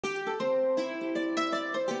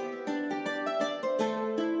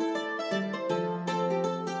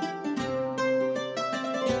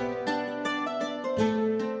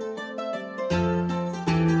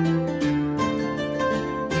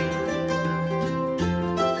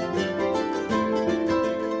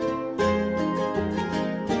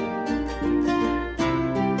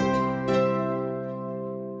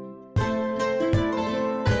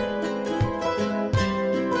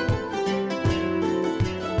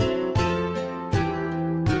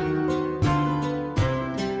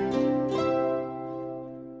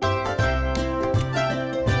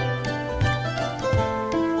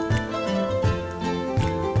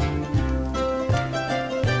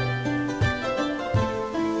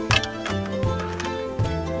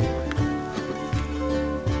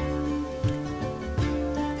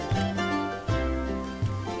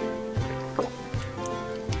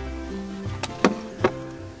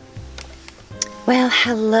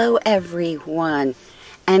Hello everyone,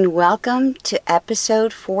 and welcome to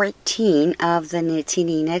episode 14 of the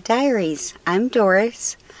Knittynina Diaries. I'm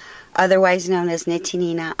Doris, otherwise known as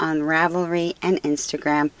Knittynina on Ravelry and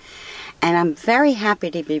Instagram, and I'm very happy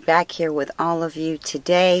to be back here with all of you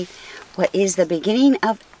today. What is the beginning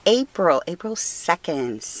of April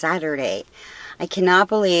 2nd, Saturday. I cannot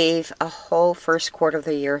believe a whole first quarter of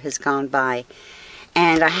the year has gone by.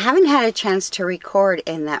 And I haven't had a chance to record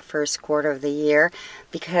in that first quarter of the year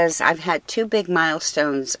because I've had two big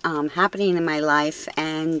milestones happening in my life,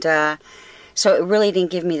 and so it really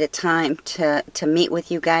didn't give me the time to meet with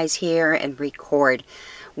you guys here and record.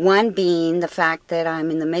 One being the fact that I'm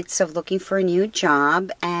in the midst of looking for a new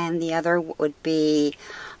job, and the other would be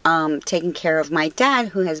taking care of my dad,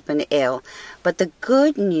 who has been ill. But the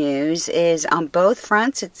good news is on both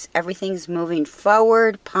fronts, everything's moving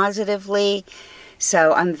forward positively.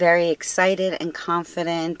 So I'm very excited and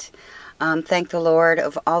confident. Thank the Lord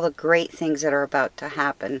of all the great things that are about to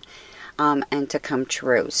happen and to come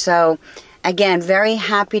true. So again, very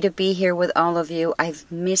happy to be here with all of you. I've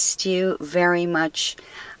missed you very much.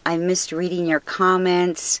 I missed reading your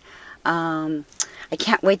comments. I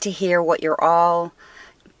can't wait to hear what you're all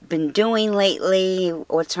been doing lately,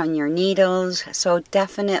 what's on your needles. So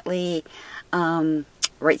definitely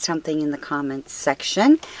write something in the comments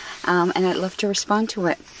section, and I'd love to respond to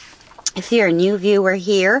it. If you're a new viewer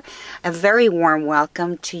here, a very warm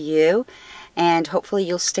welcome to you, and hopefully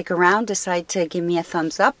you'll stick around, decide to give me a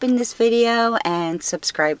thumbs up in this video, and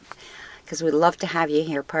subscribe, because we'd love to have you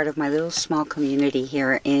here, part of my little small community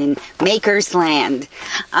here in Maker's Land.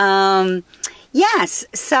 Yes,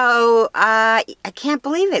 so I can't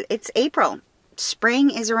believe it. It's April.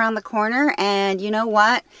 Spring is around the corner, and you know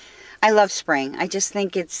what? I love spring. I just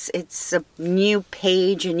think it's a new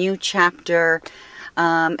page, a new chapter.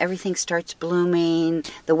 Everything starts blooming.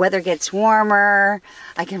 The weather gets warmer.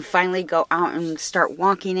 I can finally go out and start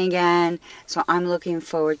walking again. So I'm looking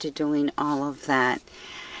forward to doing all of that.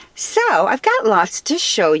 So I've got lots to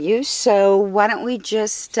show you. So why don't we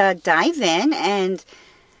just dive in and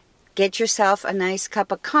get yourself a nice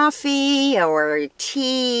cup of coffee or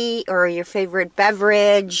tea or your favorite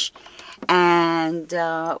beverage, and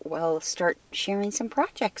we'll start sharing some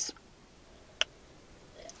projects.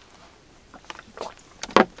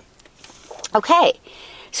 Okay,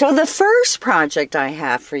 so the first project I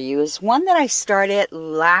have for you is one that I started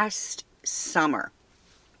last summer,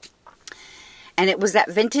 and it was that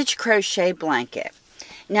vintage crochet blanket.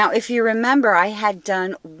 Now, if you remember, I had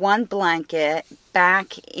done one blanket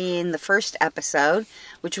back in the first episode,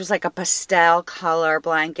 which was like a pastel color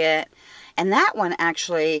blanket. And that one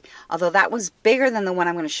actually, although that was bigger than the one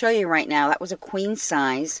I'm going to show you right now, that was a queen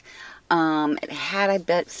size. It had, I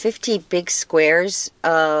bet, 50 big squares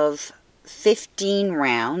of 15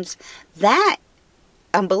 rounds. That,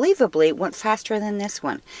 unbelievably, went faster than this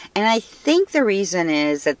one. And I think the reason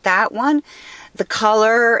is that one, the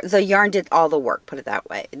color, the yarn did all the work, put it that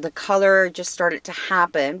way. The color just started to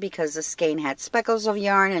happen because the skein had speckles of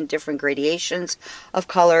yarn and different gradations of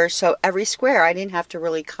color. So every square, I didn't have to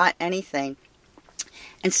really cut anything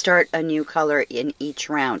and start a new color in each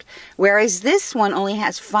round. Whereas this one only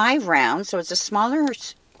has 5 rounds, so it's a smaller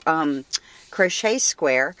crochet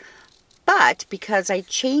square. But because I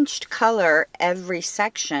changed color every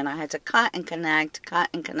section, I had to cut and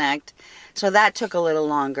connect, so that took a little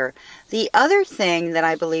longer. The other thing that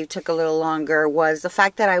I believe took a little longer was the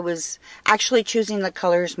fact that I was actually choosing the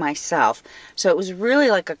colors myself. So it was really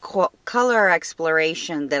like a color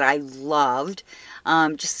exploration that I loved.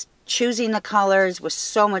 Just choosing the colors was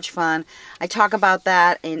so much fun. I talk about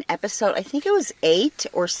that in episode, I think it was 8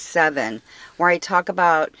 or 7, where I talk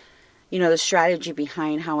about, you know, the strategy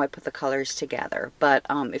behind how I put the colors together. But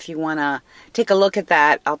if you want to take a look at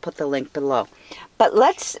that, I'll put the link below. But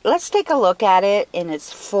let's take a look at it in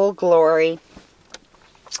its full glory.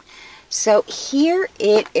 So here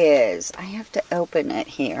it is. I have to open it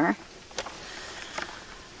here.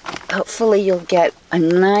 Hopefully you'll get a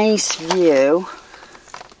nice view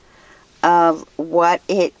of what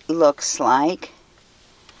it looks like.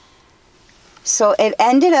 So it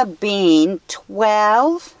ended up being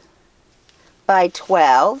 12 by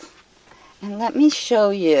 12, and let me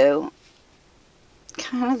show you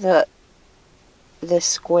kind of the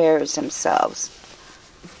squares themselves.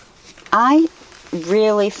 I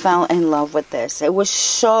really fell in love with this. It was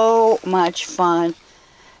so much fun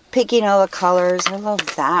picking all the colors. I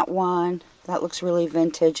love that one. That looks really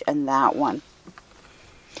vintage, and that one.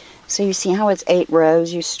 So you see how it's 8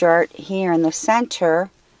 rows. You start here in the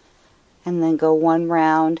center and then go 1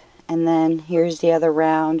 round, and then here's the other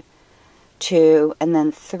round, 2, and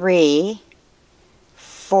then 3,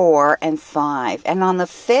 4, and 5. And on the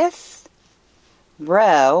 5th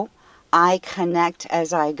row, I connect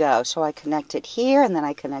as I go. So I connect it here, and then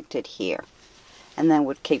I connect it here. And then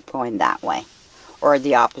would keep going that way. Or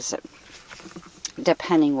the opposite,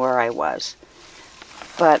 depending where I was.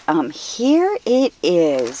 But here it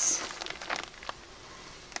is.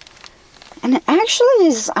 And it actually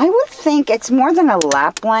is, I would think it's more than a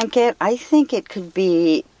lap blanket. I think it could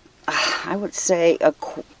be, I would say, a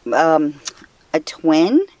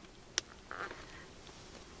twin.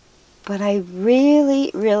 But I really,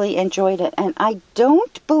 really enjoyed it. And I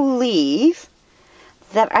don't believe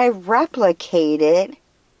that I replicated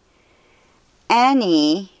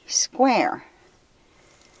any square.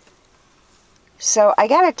 So I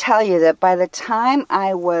gotta tell you that by the time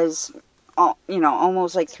I was, you know,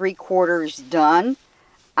 almost like 3/4 done,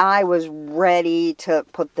 I was ready to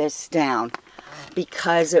put this down.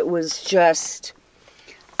 Because it was just,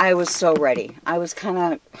 I was so ready. I was kind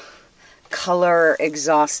of color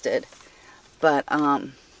exhausted. But I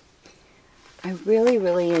really,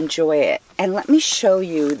 really enjoy it. And let me show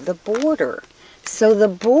you the border. So the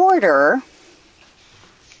border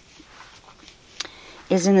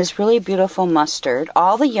is in this really beautiful mustard.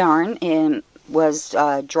 All the yarn was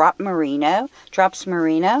Drops Merino.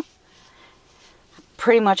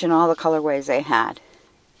 Pretty much in all the colorways they had.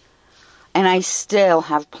 And I still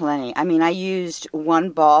have plenty. I mean, I used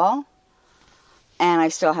one ball. And I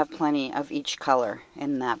still have plenty of each color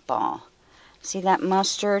in that ball. See that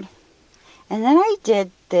mustard? And then I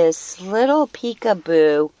did this little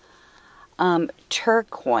peekaboo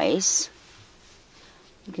turquoise.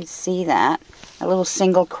 You can see that. A little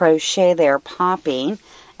single crochet there popping.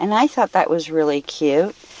 And I thought that was really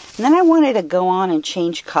cute. And then I wanted to go on and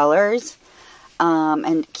change colors.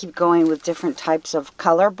 And keep going with different types of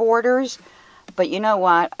color borders. But you know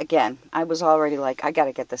what? Again, I was already like, I got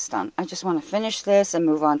to get this done. I just want to finish this and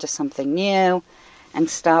move on to something new. And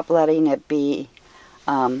stop letting it be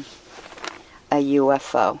a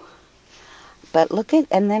UFO. But look at,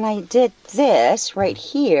 and then I did this right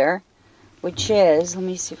here, which is, let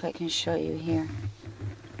me see if I can show you here.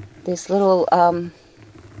 This little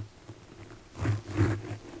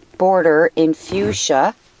border in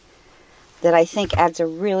fuchsia that I think adds a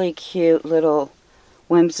really cute little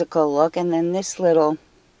whimsical look. And then this little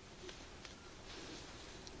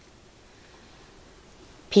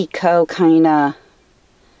picot kind of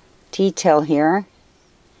detail here.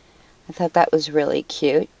 I thought that was really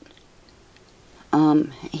cute.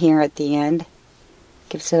 Here at the end.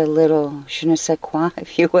 Gives it a little je ne sais quoi,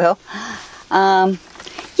 if you will.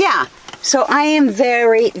 Yeah, so I am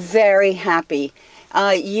very, very happy.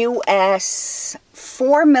 US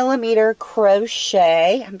 4mm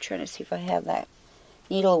crochet. I'm trying to see if I have that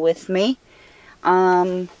needle with me.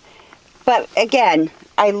 But again,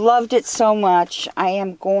 I loved it so much. I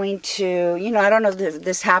am going to, you know, I don't know if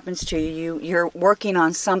this happens to you. You're working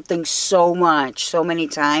on something so much, so many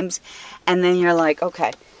times, and then you're like,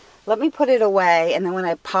 okay, let me put it away, and then when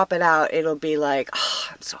I pop it out, it'll be like, oh,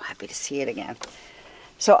 I'm so happy to see it again.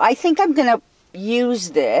 So I think I'm going to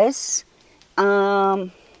use this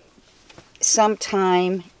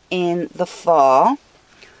sometime in the fall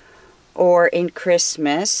or in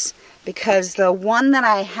Christmas, because the one that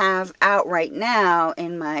I have out right now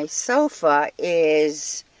in my sofa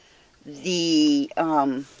is the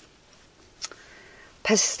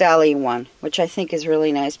pastel-y one, which I think is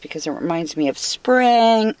really nice because it reminds me of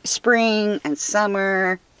spring and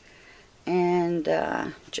summer, and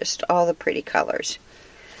just all the pretty colors.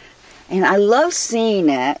 And I love seeing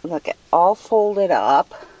it, look, all folded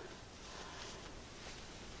up,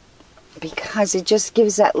 because it just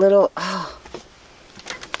gives that little, oh,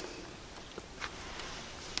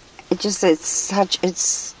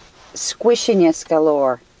 it's squishiness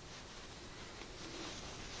galore.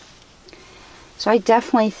 So I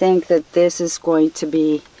definitely think that this is going to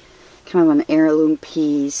be kind of an heirloom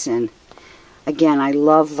piece. And again, I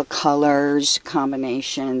love the colors,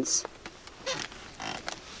 combinations.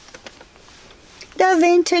 The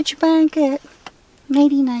vintage blanket.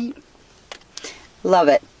 Nighty night. Love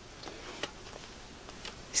it.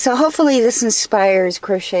 So hopefully this inspires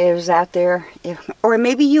crocheters out there, or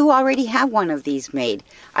maybe you already have one of these made.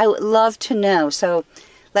 I would love to know. So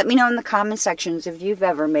let me know in the comment sections if you've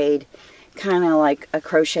ever made kind of like a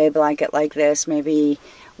crochet blanket like this, maybe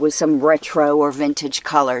with some retro or vintage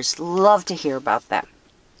colors. Love to hear about that.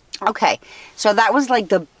 Okay, so that was like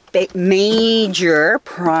the big major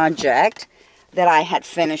project that I had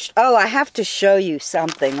finished. Oh, I have to show you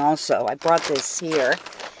something also. I brought this here.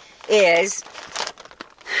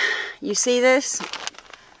 You see this?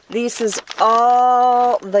 This is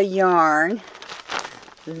all the yarn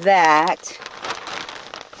that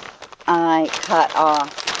I cut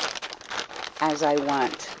off as I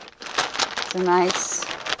went. It's a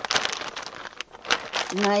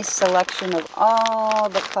nice selection of all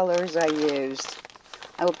the colors I used.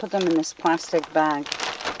 I will put them in this plastic bag.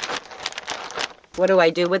 What do I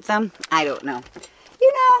do with them? I don't know.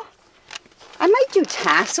 You know, I might do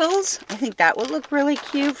tassels. I think that would look really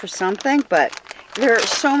cute for something, but there are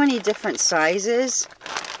so many different sizes.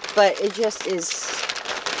 But it just is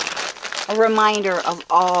a reminder of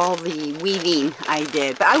all the weaving I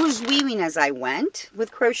did. But I was weaving as I went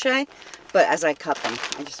with crochet, but as I cut them,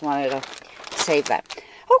 I just wanted to save that.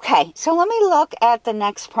 Okay, so let me look at the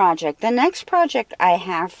next project. The next project I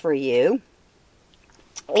have for you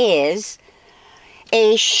is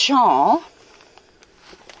a shawl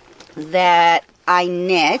that I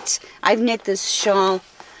knit. I've knit this shawl,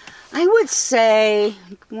 I would say,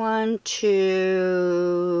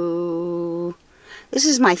 this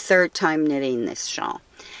is my third time knitting this shawl.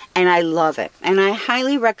 And I love it. And I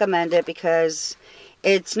highly recommend it because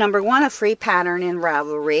it's, number one, a free pattern in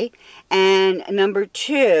Ravelry. And number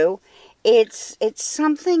two, it's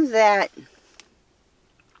something that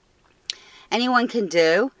anyone can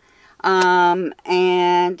do.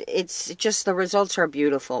 And it's just, the results are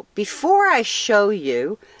beautiful. Before I show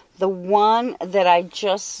you the one that I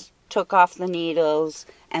just took off the needles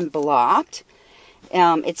and blocked,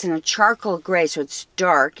 it's in a charcoal gray, so it's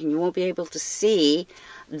dark and you won't be able to see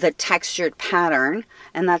the textured pattern,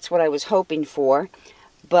 and that's what I was hoping for.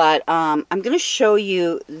 But I'm going to show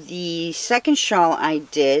you the second shawl I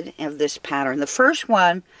did of this pattern. The first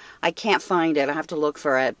one, I can't find it. I have to look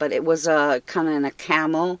for it, but it was a kind of in a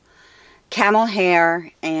camel hair,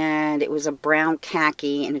 and it was a brown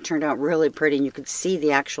khaki, and it turned out really pretty, and you could see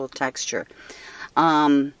the actual texture.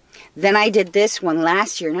 Then I did this one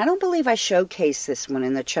last year, and I don't believe I showcased this one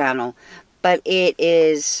in the channel, but it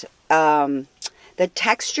is the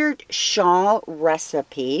Textured Shawl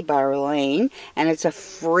Recipe by Orlane, and it's a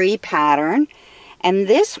free pattern. And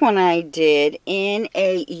this one I did in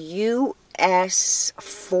a US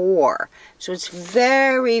 4, so it's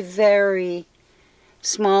very, very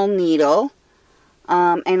small needle,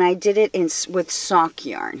 and I did it with sock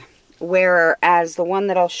yarn, whereas the one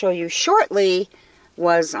that I'll show you shortly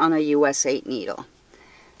was on a US 8 needle.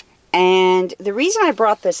 And the reason I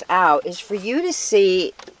brought this out is for you to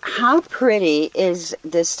see how pretty is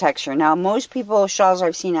this texture. Now, most people, shawls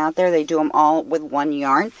I've seen out there, they do them all with one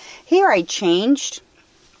yarn. Here I changed.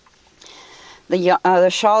 The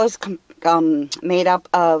shawl is made up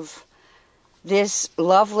of this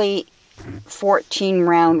lovely 14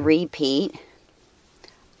 round repeat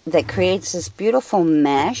that creates this beautiful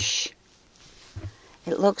mesh.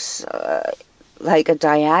 It looks like a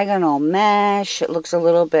diagonal mesh. It looks a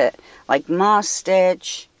little bit like moss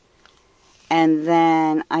stitch. And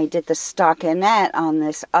then I did the stockinette on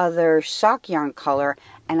this other sock yarn color.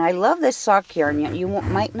 And I love this sock yarn. You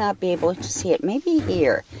might not be able to see it. Maybe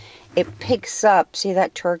here. It picks up, see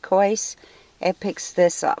that turquoise? It picks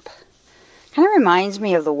this up. Kind of reminds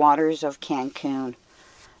me of the waters of Cancun.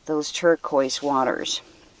 Those turquoise waters.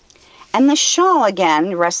 And the shawl,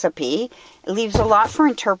 again, recipe, leaves a lot for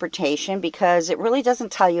interpretation because it really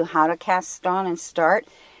doesn't tell you how to cast on and start.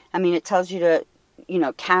 I mean, it tells you to,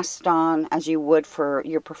 cast on as you would for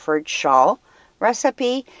your preferred shawl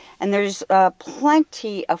recipe. And there's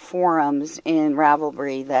plenty of forums in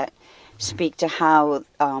Ravelry that speak to how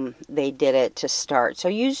they did it to start. So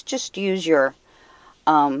just use your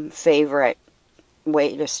favorite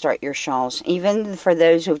way to start your shawls. Even for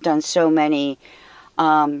those who've done so many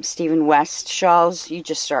Stephen West shawls, you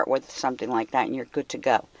just start with something like that and you're good to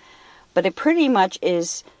go. But it pretty much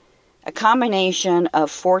is a combination of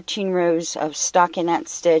 14 rows of stockinette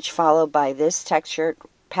stitch followed by this textured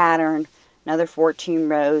pattern, another 14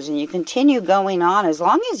 rows, and you continue going on as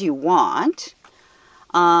long as you want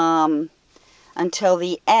until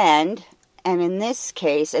the end. And in this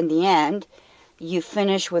case, in the end, you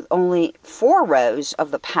finish with only 4 rows of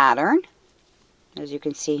the pattern, as you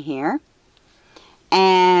can see here.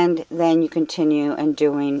 And then you continue and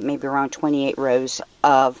doing maybe around 28 rows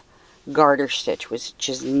of garter stitch, which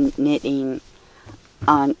is knitting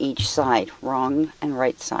on each side, wrong and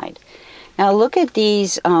right side. Now look at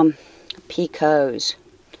these picots.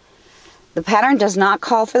 The pattern does not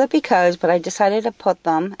call for the picots, but I decided to put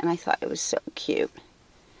them, and I thought it was so cute.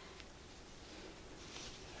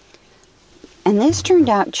 And this turned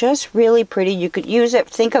out just really pretty. You could use it,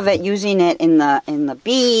 think of it, using it in the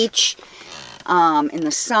beach, in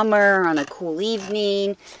the summer, on a cool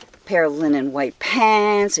evening, a pair of linen white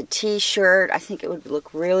pants, a t-shirt. I think it would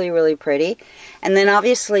look really, really pretty. And then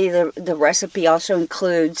obviously the recipe also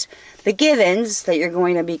includes the givens that you're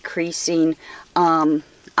going to be creasing on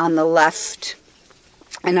on the left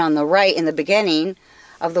and on the right in the beginning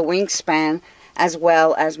of the wingspan, as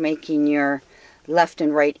well as making your left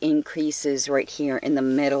and right increases right here in the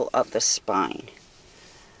middle of the spine.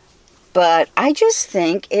 But I just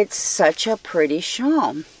think it's such a pretty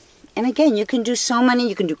shawl. And again, you can do so many.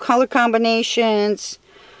 You can do color combinations.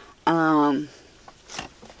 I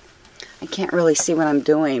can't really see what I'm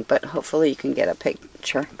doing, but hopefully you can get a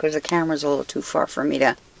picture because the camera's a little too far for me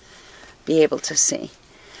to be able to see.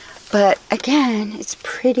 But again, it's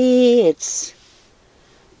pretty. It's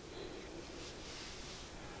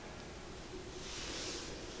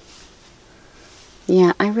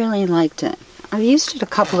yeah, I really liked it. I used it a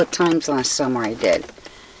couple of times last summer, I did.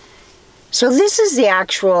 So this is the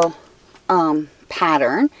actual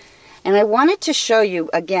pattern. And I wanted to show you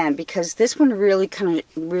again because this one really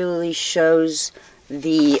really shows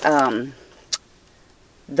the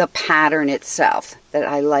pattern itself, that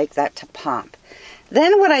I like that to pop.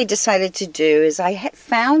 Then what I decided to do is I had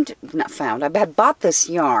I had bought this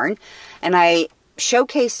yarn, and I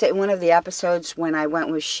showcased it in one of the episodes when I went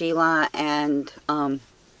with Sheila and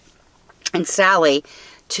Sally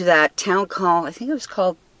to that town called, I think it was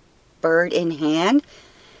called Bird in Hand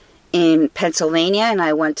in Pennsylvania, and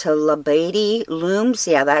I went to LaBadie Looms.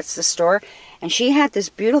 Yeah, that's the store. And she had this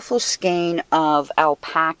beautiful skein of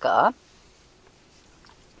alpaca.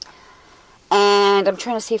 And I'm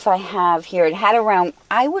trying to see if I have here. It had around,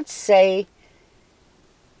 I would say,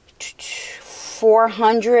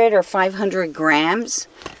 400 or 500 grams.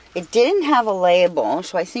 It didn't have a label,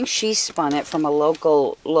 so I think she spun it from a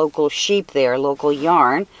local sheep there, local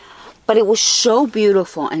yarn. But it was so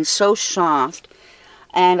beautiful and so soft.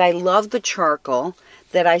 And I love the charcoal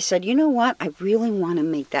that I said, you know what? I really want to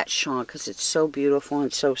make that shawl because it's so beautiful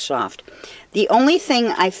and so soft. The only thing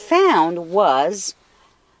I found was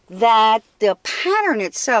that the pattern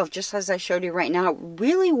itself, just as I showed you right now,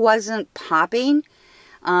 really wasn't popping.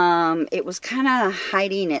 It was kind of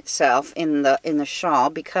hiding itself in the shawl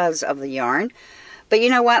because of the yarn. But you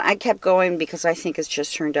know what? I kept going because I think it's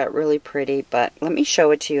just turned out really pretty. But let me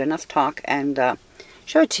show it to you. Enough talk and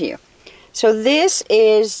show it to you. So this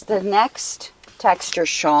is the next texture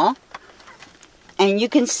shawl. And you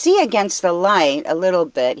can see against the light a little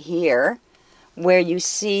bit here where you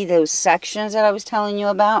see those sections that I was telling you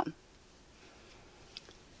about.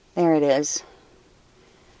 There it is.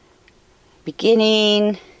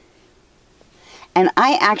 Beginning. And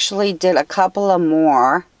I actually did a couple of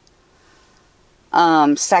more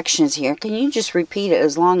sections here. Can you just repeat it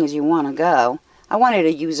as long as you want to go? I wanted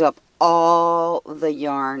to use up all the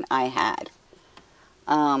yarn I had.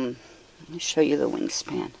 Let me show you the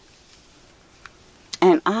wingspan.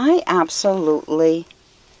 And I absolutely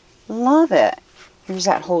love it. Here's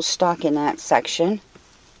that whole stalk in that section.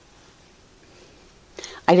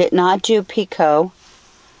 I did not do picot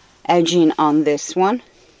edging on this one.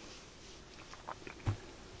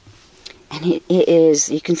 And it is,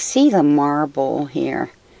 you can see the marble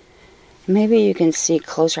here. Maybe you can see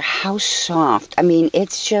closer how soft. I mean,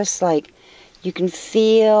 it's just like, you can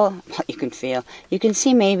feel, you can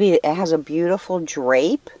see maybe it has a beautiful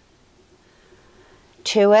drape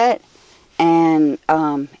to it. And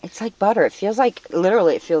it's like butter. It feels like,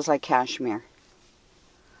 literally it feels like cashmere.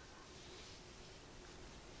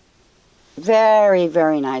 Very,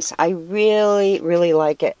 very nice. I really, really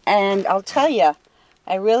like it. And I'll tell you,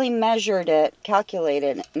 I really measured it,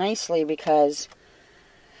 calculated it nicely because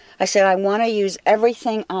I said I want to use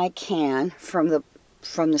everything I can from the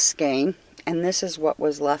skein, and this is what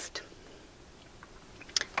was left.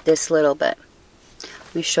 This little bit.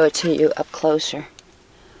 Let me show it to you up closer.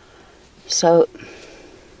 So,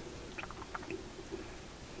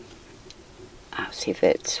 I'll see if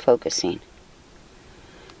it's focusing.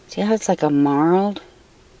 See how it's like a marled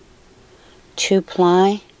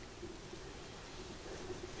 2-ply?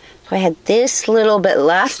 So I had this little bit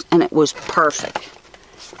left and it was perfect.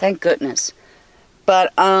 Thank goodness.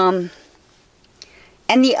 But, and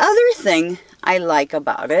the other thing I like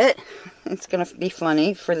about it, it's going to be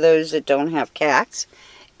funny for those that don't have cats,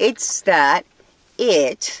 it's that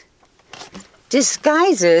it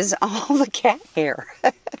disguises all the cat hair.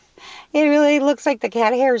 It really looks like the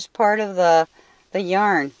cat hair is part of the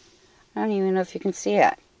yarn. I don't even know if you can see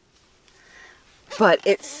it. But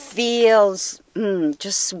it feels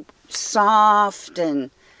just soft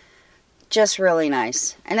and just really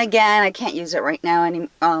nice. And again, I can't use it right now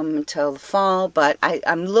until the fall, but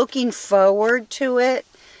I'm looking forward to it,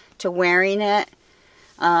 to wearing it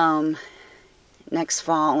next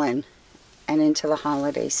fall and into the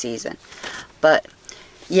holiday season. But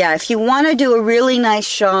yeah, if you want to do a really nice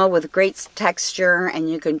shawl with great texture, and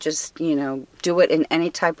you can just, you know, do it in any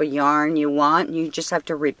type of yarn you want, you just have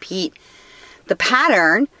to repeat the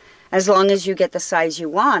pattern as long as you get the size you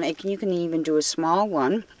want. You can even do a small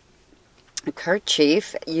one, a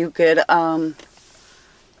kerchief. You could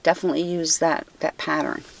definitely use that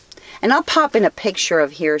pattern. And I'll pop in a picture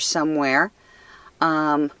of here somewhere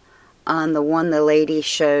on the one the lady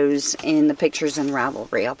shows in the Pictures in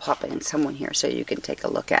Ravelry. I'll pop it in someone here so you can take a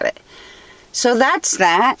look at it. So that's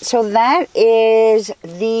that. So that is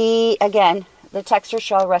the, again, the texture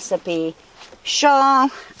shawl recipe shawl,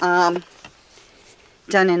 done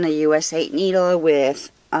in the US 8 needle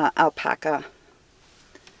with Alpaca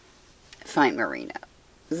fine merino.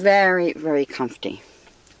 Very, very comfy.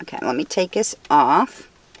 Okay, let me take this off.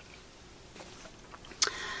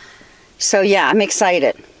 So yeah, I'm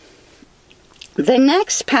excited. The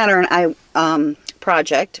next pattern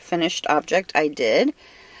finished object I did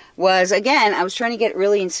was, again, I was trying to get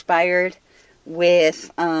really inspired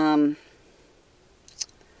with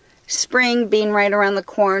spring being right around the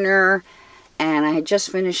corner, and I had just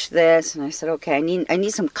finished this, and I said, okay, I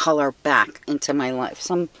need some color back into my life,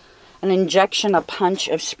 an injection, a punch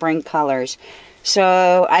of spring colors.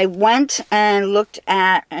 So I went and looked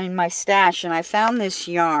in my stash, and I found this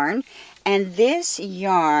yarn. And this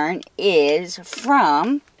yarn is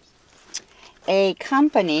from a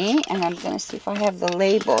company, and I'm going to see if I have the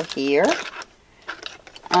label here.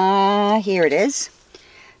 Here it is.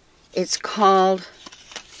 It's called,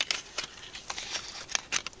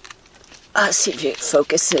 let's see if it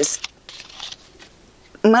focuses,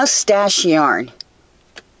 Mustache Yarn.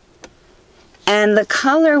 And the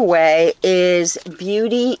colorway is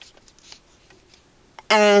Beauty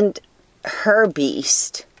and Her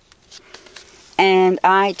Beast. And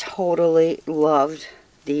I totally loved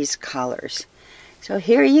these colors. So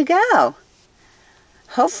here you go.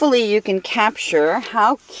 Hopefully you can capture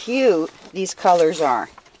how cute these colors are.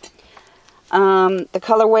 The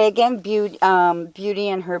colorway again, Beauty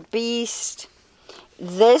and Her Beast.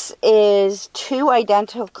 This is 2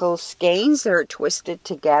 identical skeins that are twisted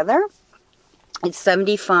together. It's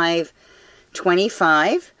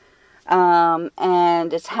 75-25.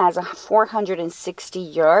 And it has 460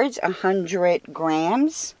 yards, 100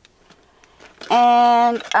 grams.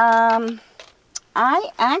 And I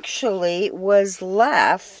actually was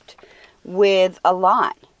left with a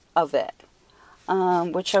lot of it,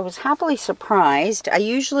 which I was happily surprised. I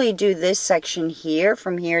usually do this section here,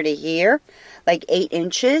 from here to here, like 8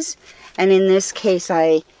 inches. And in this case,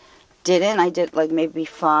 I didn't. I did like maybe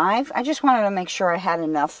 5. I just wanted to make sure I had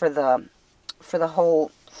enough for the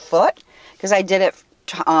whole foot, because I did it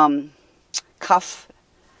cuff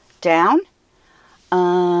down,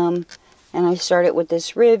 and I started with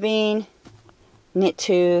this ribbing, knit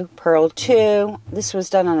 2, purl 2. This was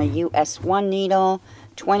done on a US 1 needle,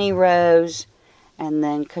 20 rows, and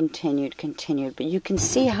then continued. But you can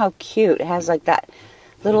see how cute it has, like that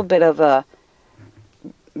little bit of a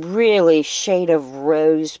really shade of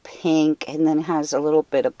rose pink, and then has a little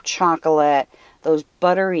bit of chocolate, those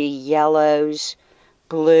buttery yellows,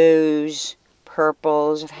 blues,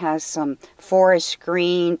 purples. It has some forest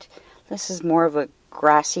green. This is more of a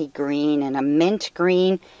grassy green, and a mint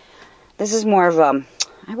green. This is more of a,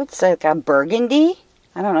 I would say, like a burgundy.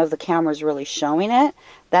 I don't know if the camera's really showing it.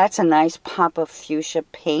 That's a nice pop of fuchsia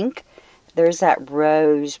pink. There's that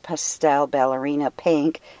rose pastel ballerina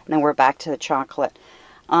pink, and then we're back to the chocolate.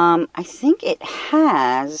 I think it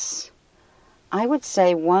has, I would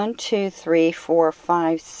say 1, 2, 3, 4,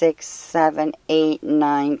 5, 6, 7, 8,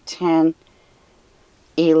 9, 10,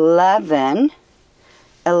 11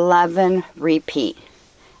 repeat.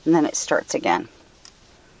 And then it starts again.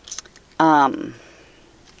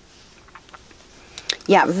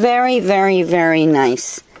 Yeah, very, very, very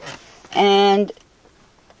nice. And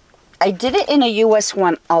I did it in a US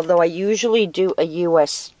 1, although I usually do a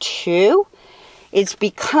US 2. It's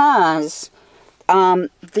because the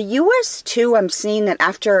US 2, I'm seeing that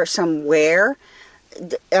after some wear,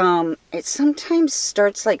 it sometimes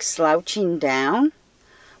starts like slouching down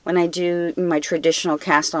when I do my traditional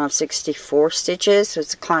cast on of 64 stitches. So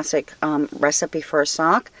it's a classic recipe for a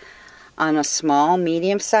sock on a small,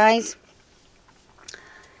 medium size.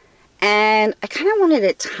 And I kind of wanted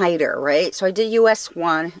it tighter, right? So I did US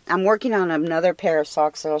 1. I'm working on another pair of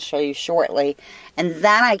socks that I'll show you shortly. And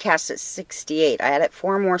that I cast at 68. I added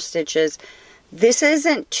 4 more stitches. This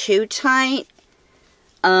isn't too tight.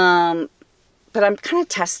 But I'm kind of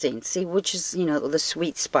testing. See which is, you know, the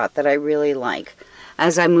sweet spot that I really like.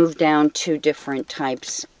 As I move down to different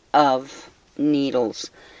types of needles.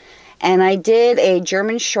 And I did a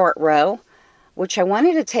German short row which I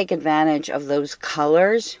wanted to take advantage of those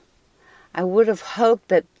colors. I would have hoped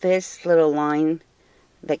that this little line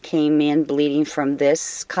that came in bleeding from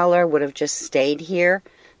this color would have just stayed here,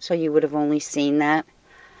 so you would have only seen that,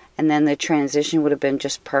 and then the transition would have been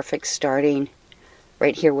just perfect, starting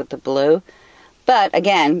right here with the blue. But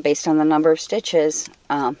again, based on the number of stitches,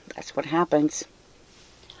 that's what happens.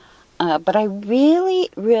 But I really,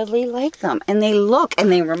 really like them. And they look,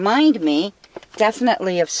 and they remind me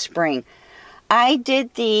definitely of spring. I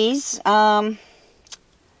did these, I'll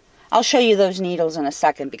show you those needles in a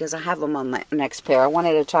second because I have them on my next pair. I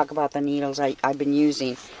wanted to talk about the needles I've been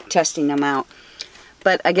using, testing them out.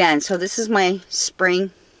 But again, so this is my spring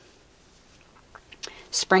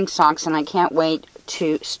socks, and I can't wait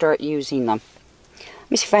to start using them.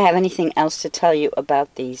 Let me see if I have anything else to tell you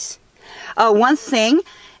about these. Oh, one thing,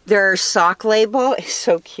 their sock label is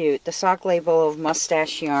so cute. The sock label of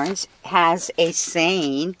Mustache Yarns has a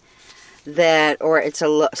saying that, or it's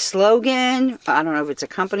a slogan, I don't know if it's a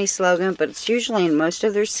company slogan, but it's usually in most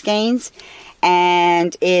of their skeins,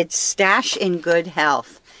 and it's "Stash in Good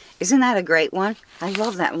Health." Isn't that a great one? I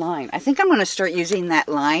love that line. I think I'm going to start using that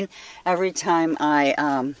line every time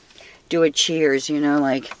I do a cheers, you know,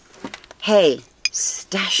 like, hey,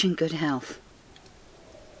 stash in good health.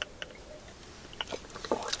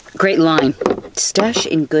 Great line. Stash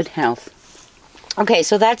in good health. Okay,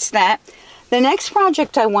 so that's that. The next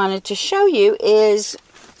project I wanted to show you is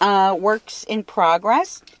works in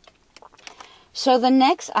progress. So the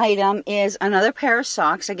next item is another pair of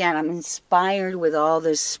socks. Again, I'm inspired with all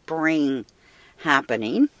this spring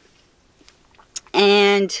happening.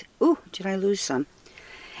 And, ooh, did I lose some?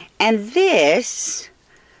 And this,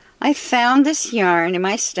 I found this yarn in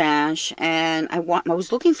my stash, and I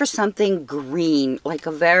was looking for something green, like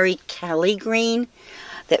a very Kelly green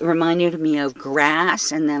that reminded me of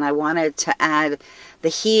grass, and then I wanted to add the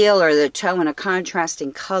heel or the toe in a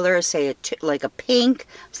contrasting color, say like a pink.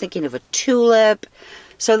 I was thinking of a tulip.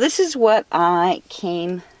 So this is what I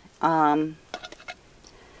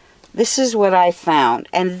this is what I found.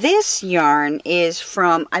 And this yarn is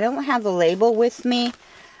from, I don't have the label with me,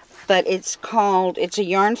 but it's a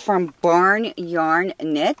yarn from BarnYard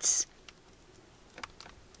Knits.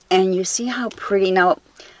 And you see how pretty. Now,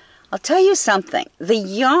 I'll tell you something. The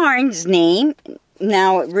yarn's name,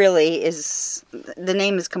 now it really is, the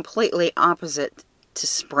name is completely opposite to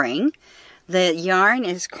spring. The yarn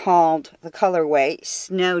is called, the colorway,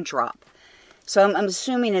 Snowdrop. So I'm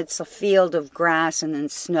assuming it's a field of grass and then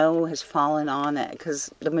snow has fallen on it, because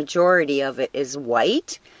the majority of it is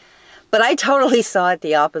white. But I totally saw it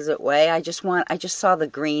the opposite way. I just saw the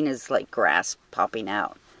green as like grass popping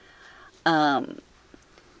out.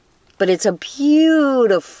 But it's a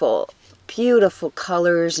beautiful, beautiful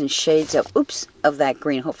colors and shades of, of that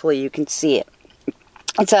green. Hopefully you can see it.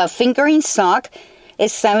 It's a fingering sock.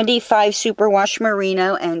 It's 75 superwash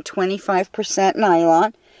merino and 25%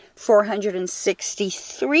 nylon.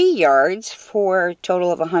 463 yards for a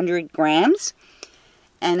total of 100 grams.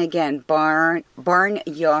 And again,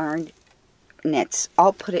 BarnYard Knits.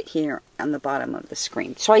 I'll put it here on the bottom of the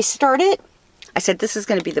screen. So I said this is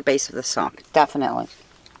going to be the base of the sock, definitely.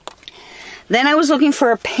 Then I was looking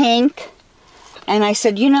for a pink, and I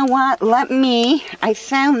said, you know what, I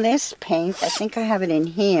found this pink. I think I have it in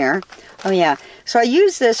here. Oh yeah, so I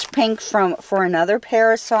used this pink for another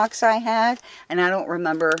pair of socks I had, and I don't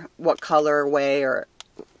remember what colorway, or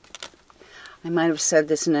I might have said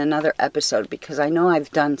this in another episode, because I know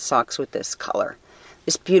I've done socks with this color.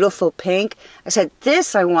 This beautiful pink. I said,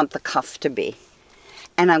 this I want the cuff to be.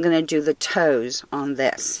 And I'm going to do the toes on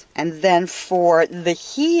this. And then for the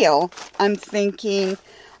heel, I'm thinking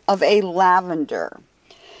of a lavender,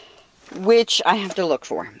 which I have to look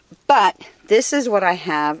for. But this is what I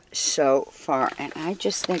have so far. And I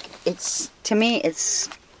just think to me, it's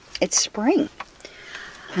spring.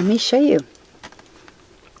 Let me show you.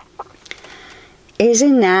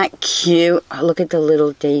 Isn't that cute? Oh, look at the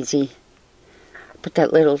little daisy. Put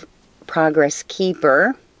that little progress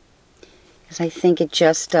keeper, because I think it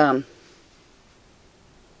just,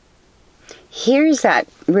 here's that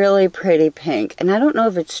really pretty pink. And I don't know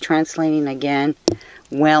if it's translating again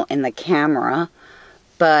well in the camera,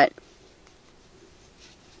 but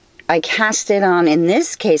I cast it on, in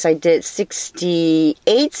this case, I did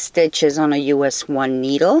 68 stitches on a US 1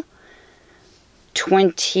 needle,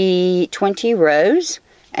 20 rows,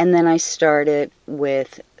 and then I started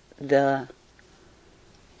with the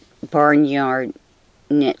BarnYard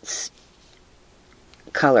Knits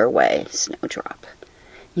colorway Snowdrop.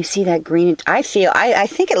 You see that green? I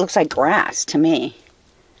think it looks like grass to me.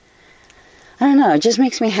 I don't know, it just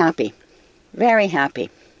makes me happy. Very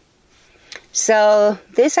happy. So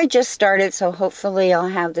this I just started, so hopefully I'll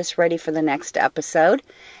have this ready for the next episode.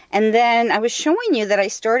 And then I was showing you that I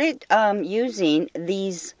started using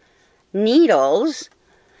these needles.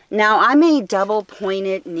 Now, I'm a double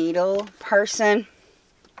pointed needle person.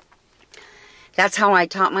 That's how I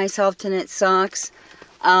taught myself to knit socks.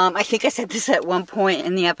 I think I said this at one point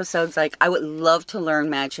in the episodes, like, I would love to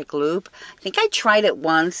learn magic loop. I think I tried it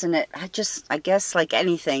once, and I guess like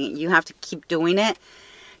anything, you have to keep doing it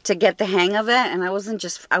to get the hang of it, and I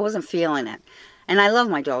wasn't feeling it. And I love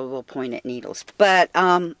my double pointed needles. But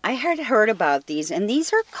I had heard about these, and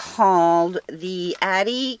these are called the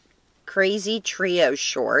Addie Crazy Trio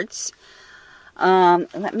shorts.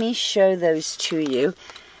 Let me show those to you.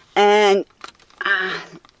 And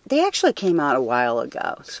they actually came out a while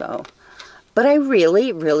ago, so, but I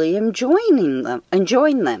really, really am enjoying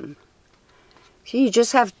them. So you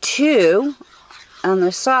just have two on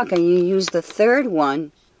the sock, and you use the third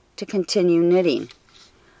one to continue knitting,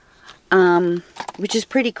 which is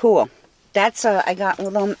pretty cool. That's I got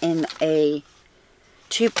them in a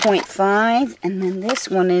 2.5, and then this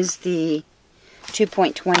one is the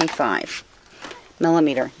 2.25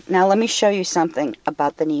 millimeter. Now let me show you something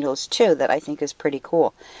about the needles too that I think is pretty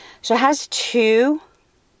cool. So it has two,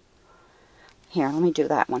 here, let me do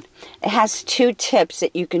that one. It has two tips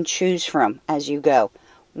that you can choose from as you go.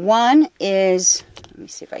 One is, let me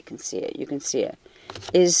see if I can see it, you can see it,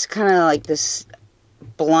 is kind of like this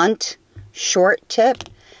blunt short tip,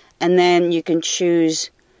 and then you can choose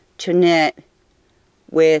to knit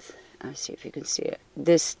with, let's see if you can see it,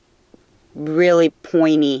 this really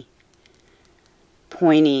pointy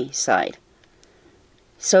side.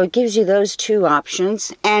 So it gives you those two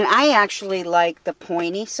options, and I actually like the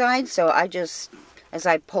pointy side, so I just, as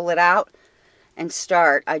I pull it out and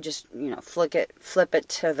start, I just, you know, flip it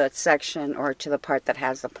to the section or to the part that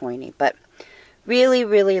has the pointy. But really,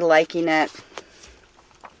 really liking it.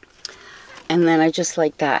 And then I just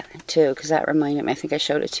like that too, because that reminded me, I think I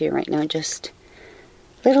showed it to you right now, just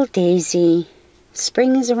little daisy,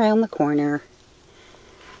 spring is around the corner.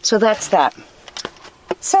 So that's that.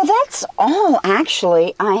 So that's all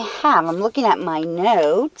actually I have. I'm looking at my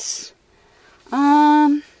notes.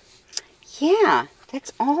 Yeah,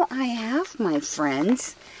 that's all I have, my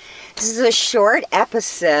friends. This is a short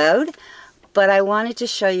episode, but I wanted to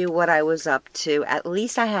show you what I was up to. At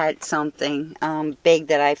least I had something big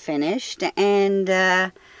that I finished, and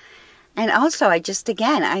also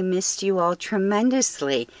I missed you all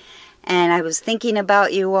tremendously. And I was thinking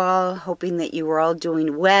about you all, hoping that you were all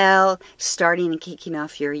doing well, starting and kicking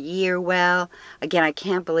off your year well. Again, I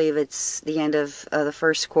can't believe it's the end of the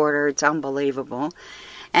first quarter. It's unbelievable.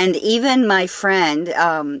 And even my friend,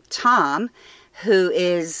 Tom, who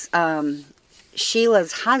is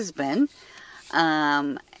Sheila's husband,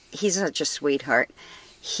 he's such a sweetheart.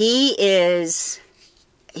 He's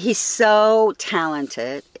so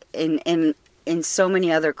talented in so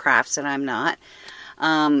many other crafts that I'm not.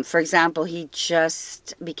 For example, he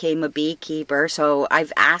just became a beekeeper, so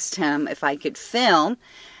I've asked him if I could film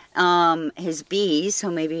his bees, so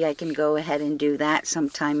maybe I can go ahead and do that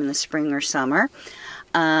sometime in the spring or summer.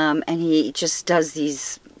 And he just does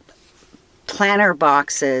these planter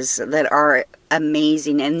boxes that are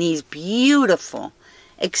amazing, and these beautiful,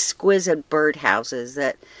 exquisite birdhouses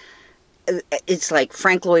that it's like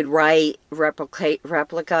Frank Lloyd Wright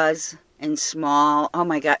replicas and small. Oh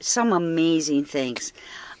my God, some amazing things.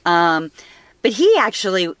 But he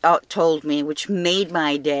actually told me, which made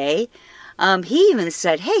my day, he even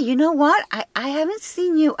said, hey, you know what? I haven't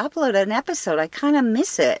seen you upload an episode. I kind of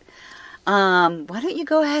miss it. Why don't you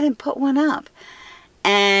go ahead and put one up?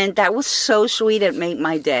 And that was so sweet. It made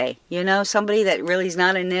my day. You know, somebody that really is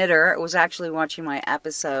not a knitter was actually watching my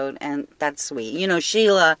episode, and that's sweet. You know,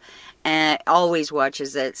 Sheila always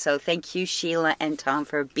watches it. So thank you, Sheila and Tom,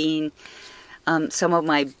 for being some of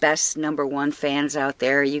my best #1 fans out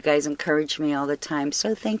there. You guys encourage me all the time.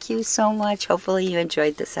 So thank you so much. Hopefully you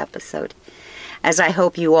enjoyed this episode, as I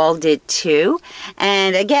hope you all did too.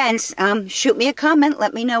 And again, shoot me a comment.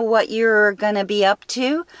 Let me know what you're going to be up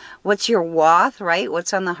to. What's your wath, right?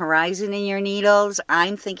 What's on the horizon in your needles?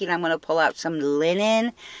 I'm thinking I'm going to pull out some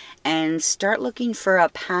linen and start looking for a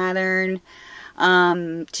pattern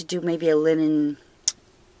to do maybe a linen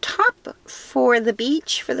top for the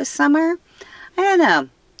beach for the summer. I don't know.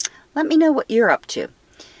 Let me know what you're up to.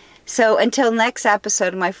 So until next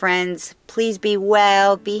episode, my friends, please be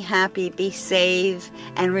well, be happy, be safe,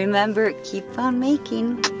 and remember, keep on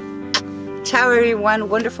making. Ciao, everyone.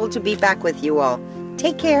 Wonderful to be back with you all.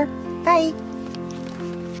 Take care. Bye.